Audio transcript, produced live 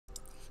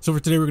So for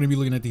today, we're going to be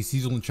looking at these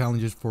seasonal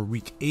challenges for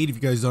week 8. If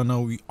you guys don't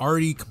know, we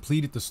already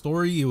completed the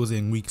story. It was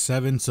in week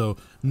 7, so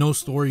no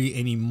story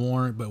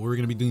anymore. But we're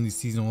going to be doing these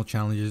seasonal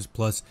challenges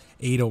plus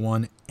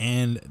Ada-1,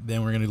 and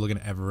then we're going to be looking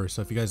at Eververse.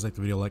 So if you guys like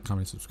the video, like,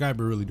 comment, subscribe.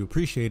 I really do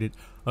appreciate it.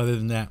 Other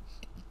than that,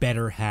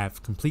 better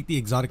have complete the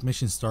exotic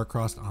mission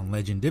Star-Crossed on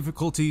legend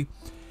difficulty.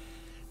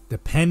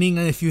 Depending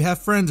on if you have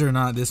friends or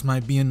not, this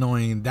might be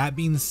annoying. That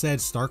being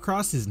said,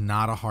 Star-Crossed is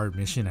not a hard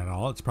mission at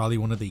all. It's probably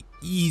one of the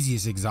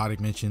easiest exotic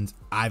missions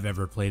I've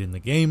ever played in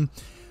the game.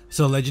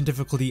 So legend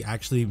difficulty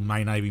actually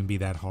might not even be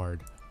that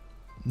hard.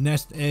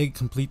 Nest egg,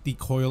 complete the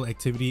coil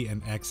activity,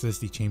 and access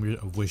the chamber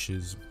of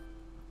wishes.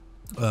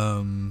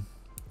 I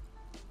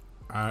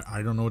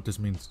don't know what this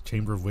means.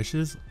 Chamber of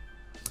wishes?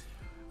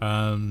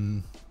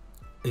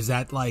 Is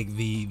that like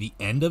the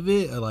end of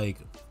it? Like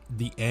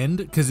the end?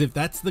 Because if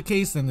that's the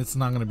case, then it's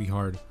not going to be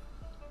hard.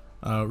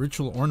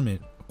 Ritual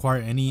ornament.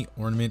 Acquire any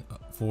ornament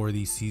for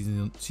the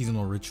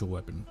seasonal ritual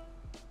weapon.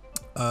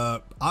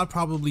 I'll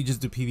probably just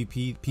do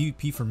PvP.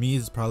 PvP for me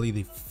is probably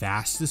the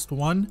fastest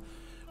one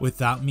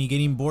without me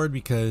getting bored,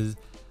 because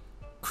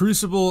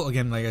Crucible,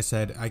 again, like I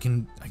said, I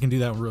can do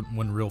that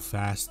one real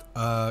fast.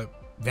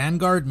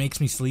 Vanguard makes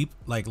me sleep,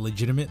 like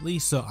legitimately,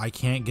 so I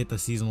can't get the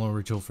seasonal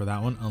ritual for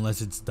that one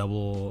unless it's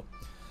double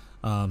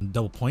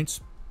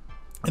points.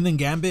 And then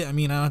Gambit, I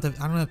mean, I don't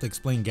have to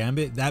explain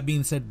Gambit. That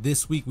being said,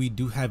 this week we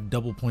do have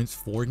double points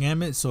for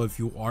Gambit, so if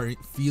you are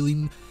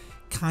feeling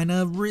kind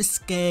of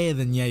risque,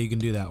 then yeah, you can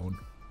do that one.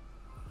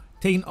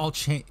 Taking all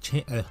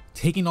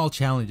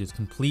challenges,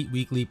 complete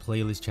weekly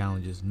playlist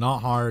challenges. Not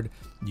hard.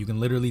 You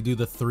can literally do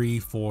the 3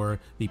 for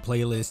the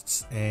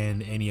playlists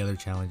and any other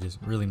challenges.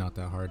 Really not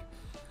that hard.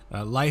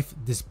 Life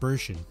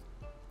dispersion.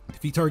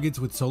 Defeat targets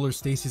with solar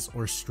stasis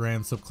or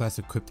strand subclass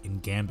equipped in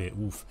Gambit.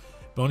 Oof.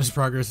 Bonus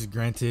progress is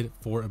granted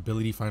for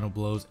ability final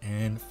blows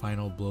and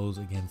final blows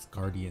against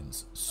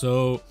guardians.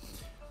 So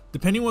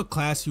depending what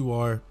class you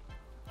are,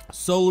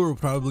 solar will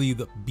probably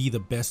be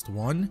the best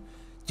one,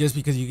 just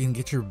because you can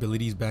get your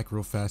abilities back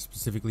real fast.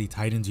 Specifically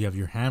Titans, you have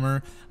your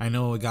hammer. I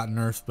know it got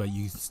nerfed, but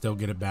you still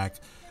get it back.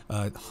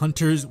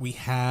 Hunters, we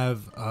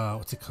have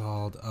what's it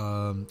called,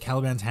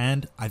 Caliban's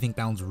hand. I think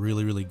that one's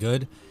really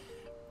good.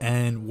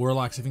 And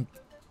warlocks, I think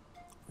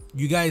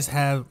you guys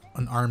have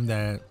an arm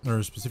that,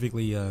 or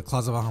specifically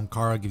Claws of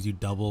Ahamkara gives you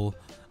double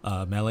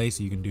melee,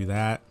 so you can do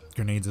that.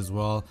 Grenades as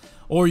well,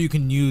 or you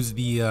can use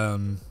the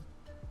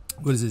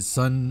what is it,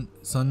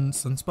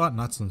 sunspot?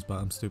 Not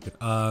sunspot, I'm stupid.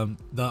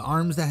 The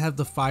arms that have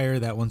the fire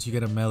that once you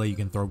get a melee you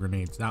can throw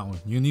grenades. That one,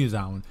 you can use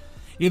that one.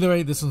 Either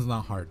way, this one's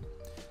not hard.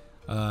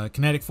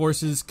 Kinetic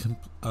forces,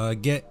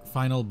 get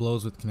final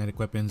blows with kinetic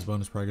weapons,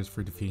 bonus progress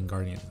for defeating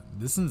guardians.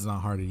 This one's not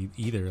hard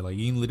either. Like,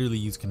 you can literally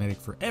use kinetic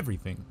for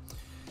everything.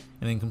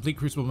 And then complete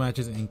Crucible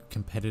matches and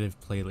competitive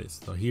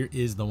playlists. So here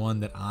is the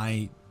one that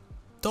I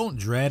don't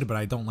dread, but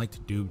I don't like to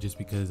do, just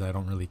because I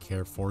don't really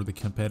care for the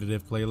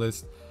competitive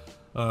playlist.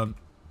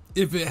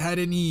 If it had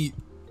any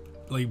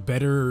like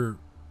better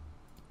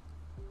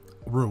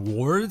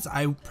rewards,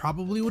 I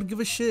probably would give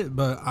a shit,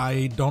 but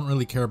I don't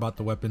really care about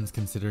the weapons,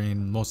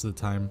 considering most of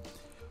the time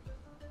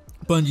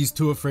Bungie's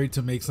too afraid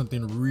to make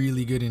something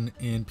really good in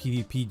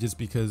PvP, just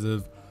because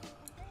of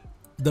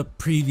the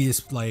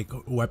previous like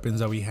weapons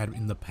that we had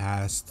in the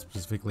past.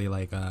 Specifically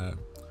like I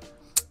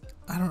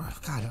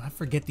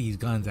forget these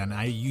guns, and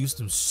I used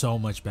them so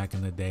much back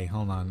in the day.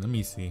 Hold on, let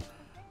me see.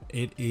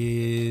 It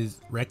is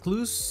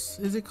Recluse,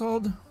 is it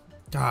called?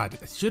 God,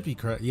 it should be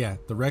correct. Yeah,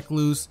 the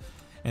Recluse.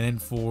 And then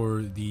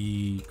for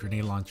the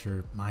grenade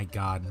launcher, my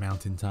God,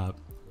 Mountaintop.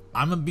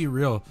 I'm gonna be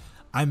real,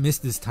 I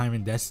missed this time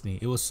in Destiny.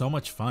 It was so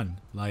much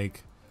fun.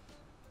 Like,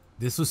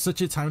 this was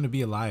such a time to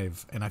be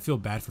alive, and I feel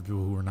bad for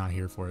people who were not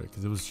here for it,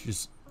 because it was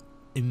just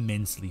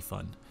immensely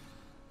fun.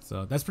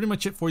 So that's pretty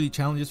much it for the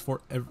challenges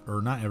for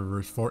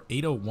Eververse. For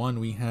Ada-1,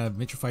 we have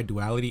Vitrified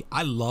Duality.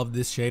 I love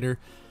this shader.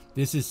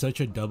 This is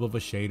such a dub of a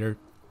shader,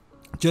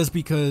 just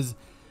because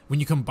when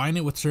you combine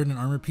it with certain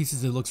armor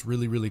pieces, it looks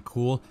really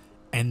cool.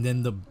 And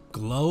then the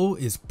glow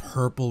is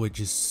purple, which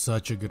is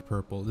such a good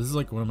purple. This is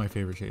like one of my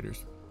favorite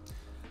shaders.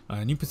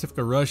 New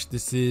Pacifica Rush.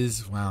 This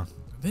is, wow,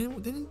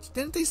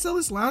 didn't they sell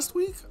this last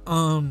week?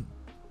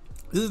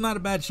 This is not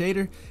a bad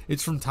shader.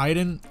 It's from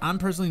Titan. I'm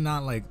personally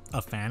not like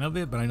a fan of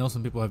it, but I know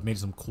some people have made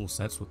some cool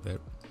sets with it.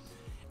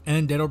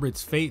 And Dead Over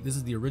Its Fate. This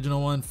is the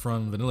original one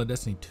from Vanilla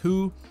Destiny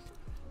 2.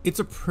 It's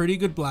a pretty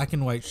good black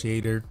and white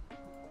shader,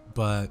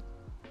 but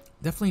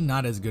definitely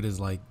not as good as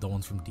like the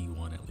ones from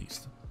D1 at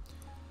least.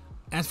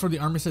 As for the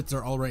armor sets,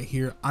 they're all right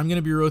here. I'm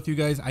gonna be real with you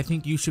guys. I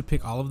think you should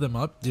pick all of them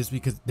up, just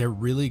because they're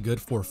really good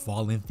for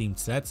fall-in themed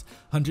sets.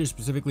 Hunter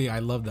specifically, I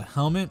love the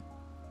helmet,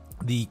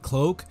 the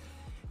cloak,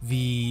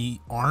 the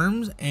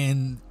arms,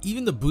 and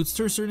even the boots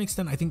to a certain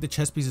extent. I think the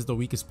chest piece is the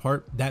weakest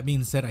part. That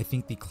being said, I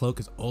think the cloak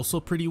is also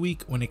pretty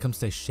weak when it comes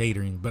to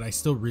shadering, but I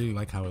still really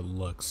like how it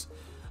looks.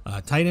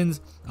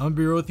 Titans, I'm gonna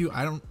be real with you,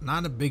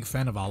 not a big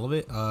fan of all of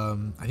it.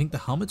 I think the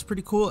helmet's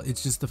pretty cool.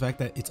 It's just the fact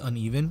that it's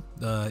uneven.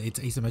 It's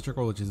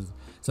asymmetrical, which is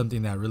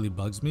something that really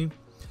bugs me.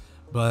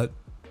 But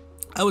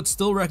I would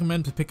still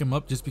recommend to pick them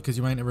up just because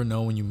you might never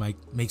know when you might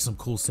make some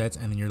cool sets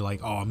and then you're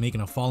like, oh, I'm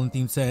making a Fallen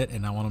theme set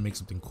and I want to make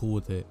something cool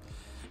with it.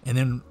 And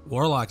then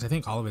Warlocks, I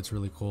think all of it's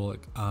really cool.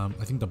 Like, I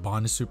think the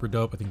bond is super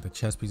dope. I think the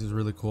chest piece is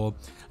really cool.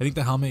 I think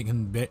the helmet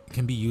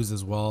can be used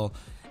as well.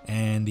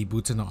 And the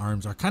boots and the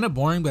arms are kind of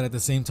boring, but at the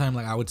same time,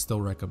 like, I would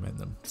still recommend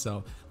them.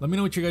 So let me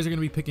know what you guys are going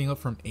to be picking up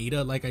from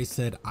Ada. Like I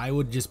said, I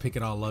would just pick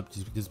it all up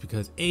just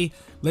because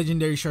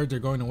legendary shards are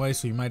going away,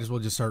 so you might as well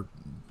just start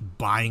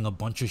buying a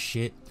bunch of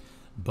shit.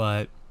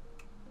 But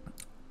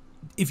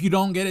if you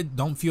don't get it,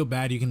 don't feel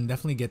bad. You can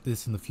definitely get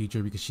this in the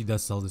future because she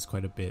does sell this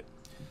quite a bit.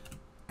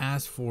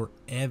 As for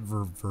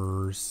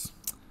Eververse,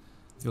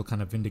 I feel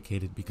kind of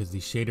vindicated because the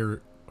shader,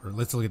 or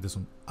let's look at this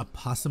one,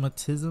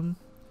 Aposematism.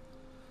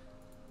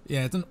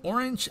 Yeah, it's an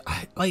orange.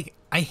 I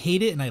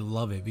hate it and I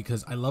love it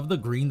because I love the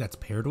green that's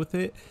paired with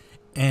it.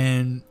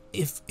 And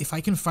if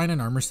I can find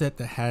an armor set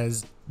that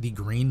has the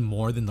green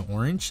more than the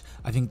orange,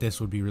 I think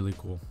this would be really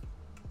cool.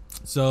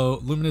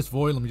 So Luminous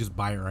Void, let me just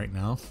buy it right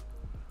now.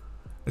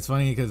 It's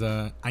funny because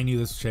I knew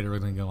this shader was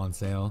gonna go on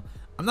sale.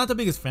 I'm not the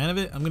biggest fan of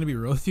it. I'm gonna be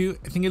real with you.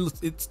 I think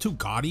it's too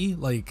gaudy.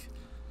 Like,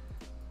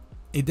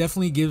 it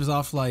definitely gives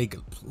off like,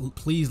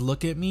 please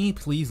look at me,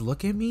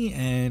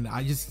 and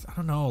I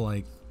don't know,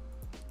 like,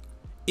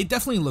 it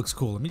definitely looks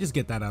cool. Let me just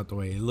get that out the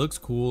way. It looks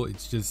cool.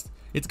 It's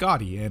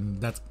gaudy,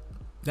 and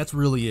that's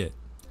really it.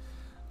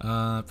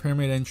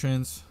 Pyramid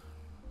entrance.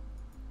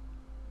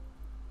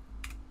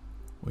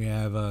 We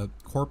have a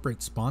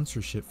corporate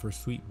sponsorship for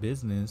Sweet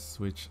Business,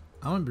 which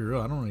I'm gonna be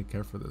real, I don't really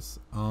care for this.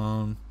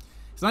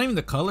 It's not even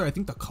the color. I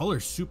think the color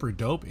is super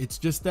dope. It's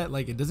just that,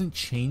 like, it doesn't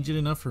change it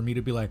enough for me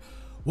to be like,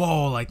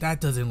 whoa, like, that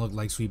doesn't look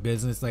like Sweet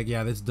Business. Like,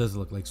 yeah, this does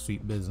look like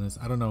Sweet Business.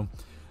 I don't know.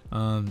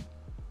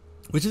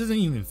 Which isn't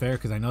even fair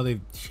because I know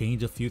they've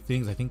changed a few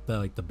things. I think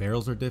the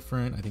barrels are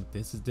different. I think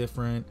this is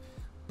different,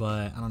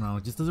 but I don't know.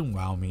 It just doesn't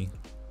wow me.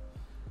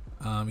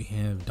 We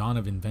have Dawn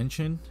of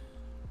Invention.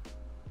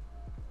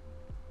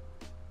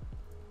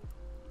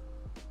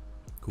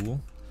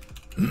 Cool.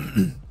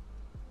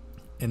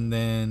 And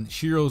then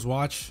Shiro's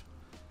Watch.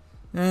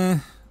 Not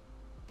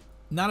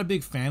a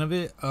big fan of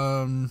it.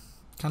 Kind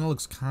of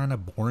looks kind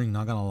of boring,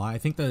 not gonna lie. I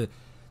think the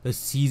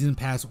season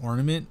pass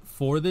ornament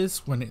for this,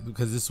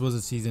 because this was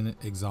a seasonal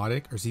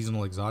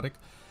exotic,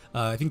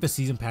 I think the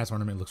season pass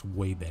ornament looks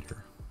way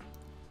better.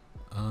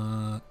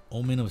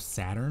 Omen of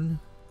Saturn,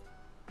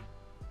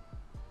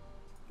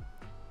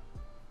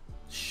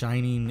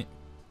 Shining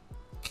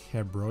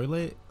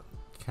Cabriolet,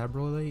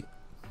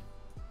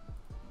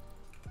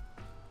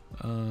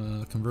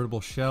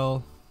 convertible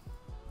shell,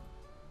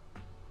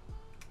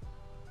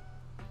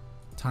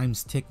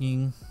 Time's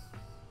Ticking.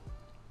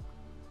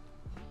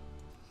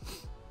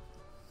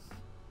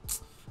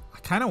 I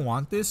kind of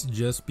want this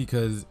just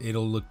because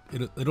it'll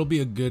be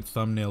a good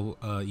thumbnail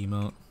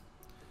emote.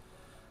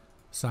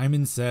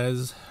 Simon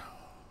Says.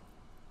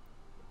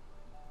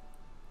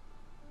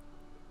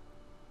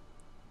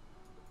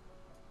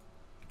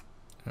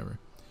 Whatever.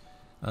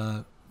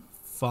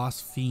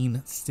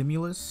 Phosphine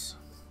Stimulus.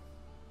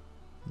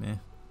 Meh.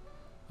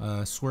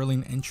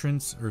 Swirling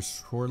Entrance, or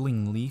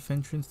Swirling Leaf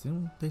Entrance.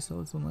 Didn't they sell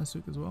this one last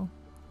week as well?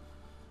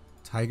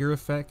 Tiger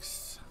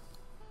Effects.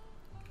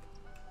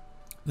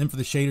 Then for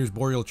the shaders,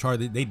 Boreal Char,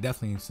 they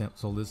definitely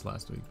sold this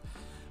last week.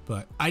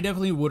 But I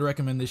definitely would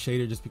recommend this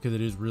shader just because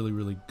it is really,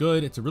 really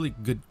good. It's a really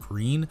good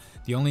green.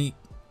 The only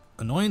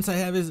annoyance I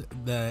have is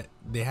that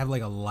they have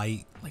like a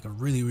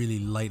really, really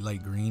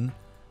light green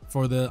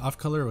for the off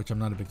color, which I'm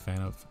not a big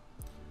fan of.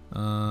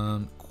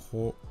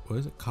 What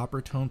is it?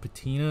 Copper Tone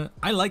Patina.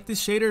 I like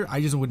this shader.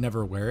 I just would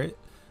never wear it,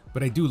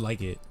 but I do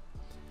like it.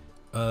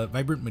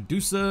 Vibrant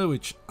Medusa,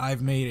 which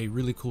I've made a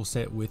really cool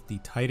set with the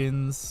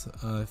Titans.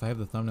 If I have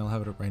the thumbnail, I'll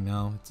have it up right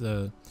now. It's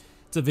a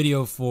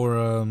video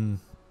for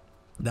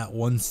that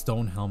one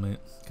stone helmet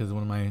because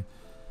one of my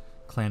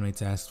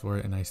clanmates asked for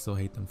it and I still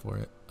hate them for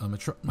it.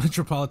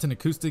 Metropolitan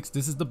Acoustics.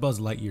 This is the Buzz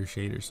Lightyear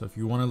shader. So if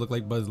you want to look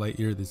like Buzz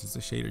Lightyear, this is the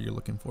shader you're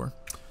looking for.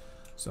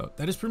 So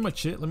that is pretty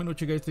much it. Let me know what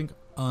you guys think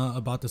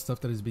about the stuff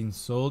that is being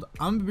sold.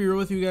 I'm gonna be real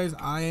with you guys.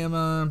 I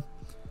am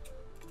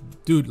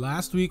dude,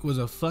 last week was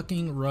a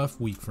fucking rough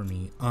week for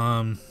me.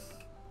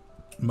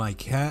 My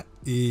cat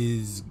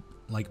is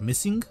like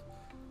missing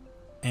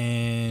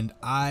and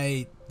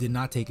I did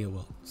not take it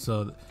well.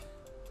 So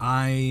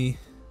I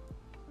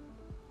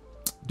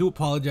do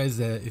apologize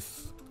that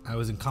if I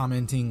wasn't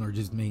commenting or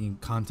just making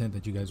content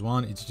that you guys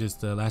want. It's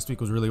just last week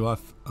was really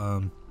rough.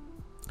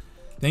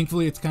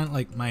 Thankfully it's kind of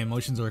like my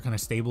emotions are kind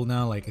of stable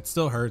now. Like, it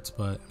still hurts,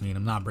 but I mean,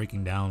 I'm not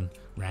breaking down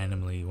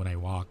randomly when I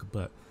walk.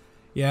 But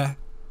yeah,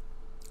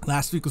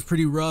 last week was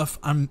pretty rough.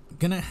 I'm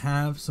gonna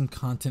have some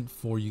content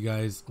for you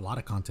guys, a lot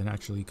of content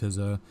actually, because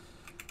I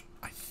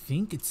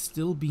think it's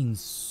still being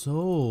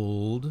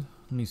sold.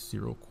 Let me see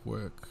real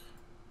quick.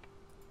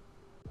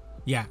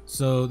 Yeah,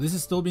 so this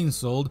is still being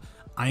sold.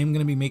 I am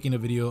gonna be making a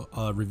video,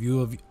 a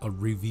review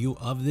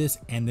of this,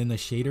 and then the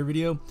shader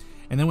video.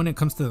 And then when it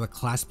comes to the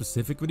class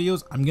specific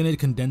videos, I'm gonna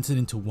condense it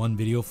into one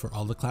video for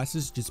all the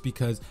classes, just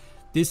because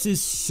this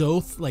is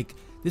so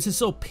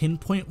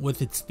pinpoint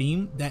with its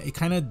theme that it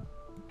kind of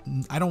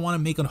I don't want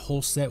to make a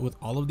whole set with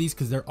all of these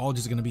because they're all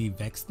just gonna be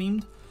Vex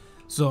themed.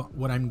 So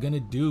what I'm gonna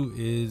do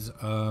is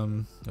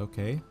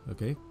okay,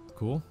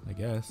 cool, I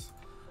guess.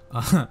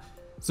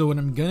 So what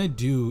I'm gonna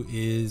do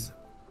is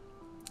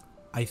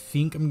I'm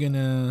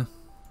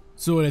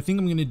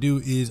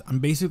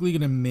basically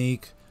gonna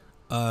make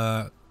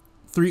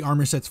 3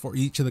 armor sets for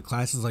each of the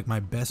classes, like my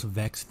best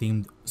Vex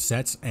themed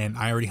sets, and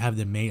I already have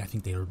them made. I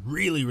think they're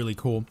really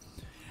cool,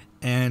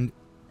 and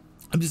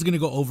I'm just gonna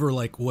go over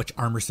like which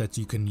armor sets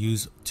you can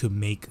use to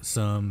make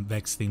some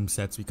Vex themed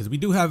sets, because we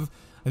do have,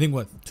 I think,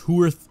 what,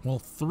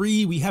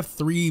 3. We have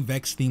 3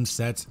 Vex themed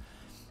sets,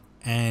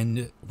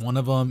 and one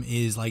of them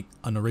is like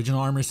an original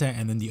armor set,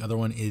 and then the other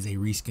one is a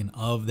reskin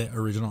of the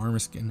original armor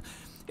skin.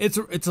 It's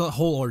a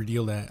whole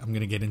ordeal that I'm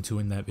gonna get into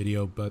in that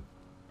video, but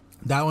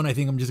that one I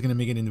think I'm just gonna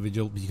make it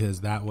individual,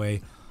 because that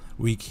way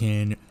we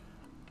can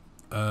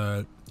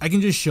I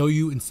can just show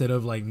you instead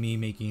of like me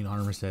making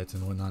armor sets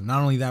and whatnot.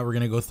 Not only that, we're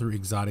gonna go through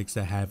exotics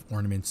that have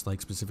ornaments,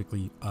 like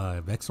specifically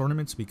Vex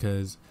ornaments,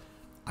 because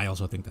I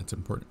also think that's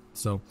important.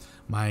 So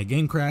my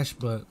game crashed,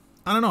 but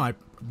I don't know, I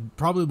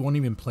probably won't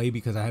even play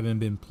because I haven't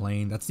been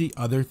playing. That's the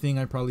other thing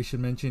I probably should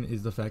mention,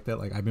 is the fact that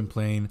like I've been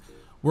playing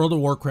World of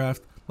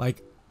Warcraft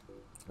like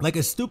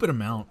a stupid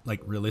amount,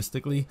 like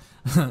realistically.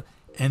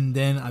 And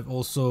then I've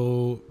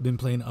also been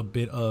playing a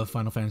bit of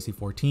Final Fantasy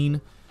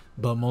 14,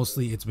 but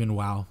mostly it's been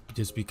WoW,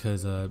 just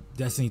because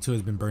Destiny 2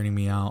 has been burning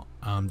me out.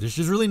 There's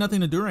just really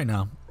nothing to do right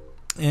now,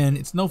 and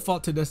it's no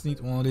fault to Destiny.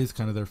 Well, it is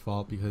kind of their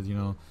fault, because you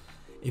know,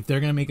 if they're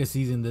gonna make a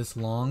season this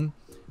long,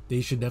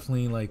 they should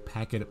definitely like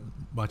pack it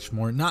much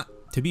more. Not,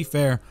 to be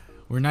fair,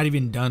 we're not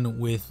even done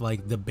with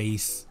like the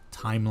base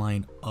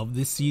timeline of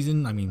this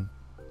season. I mean,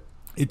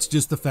 it's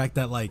just the fact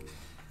that like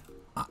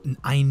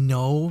I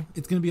know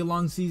it's gonna be a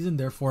long season,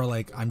 therefore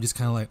like I'm just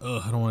kind of like,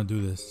 ugh, I don't want to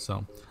do this.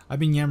 So I've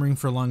been yammering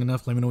for long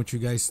enough. Let me know what you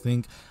guys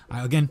think.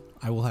 Again,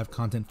 I will have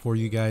content for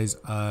you guys,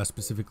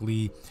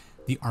 specifically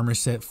the armor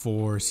set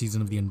for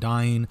Season of the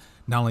Undying.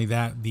 Not only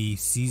that, the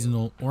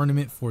seasonal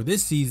ornament for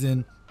this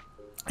season,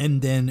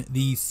 and then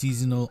the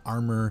seasonal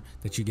armor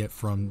that you get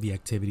from the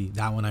activity.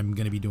 That one I'm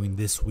going to be doing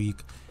this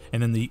week,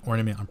 and then the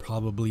ornament I'll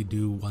probably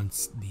do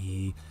once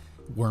the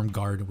Worm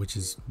Guard, which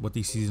is what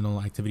the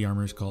seasonal activity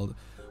armor is called.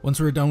 Once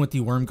we're done with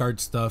the Worm Guard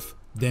stuff,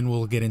 then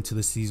we'll get into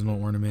the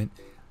seasonal ornament,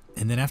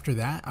 and then after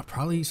that I'll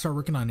probably start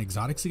working on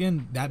exotics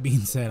again. That being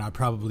said, I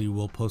probably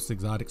will post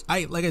exotics.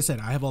 Like I said,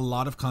 I have a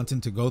lot of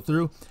content to go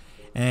through,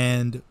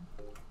 and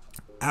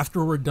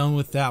after we're done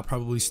with that, I'll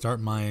probably start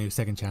my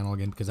second channel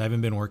again, because I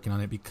haven't been working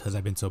on it because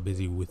I've been so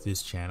busy with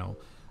this channel.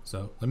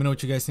 So let me know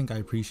what you guys think. I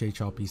appreciate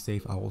y'all. Be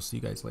safe. I will see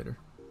you guys later.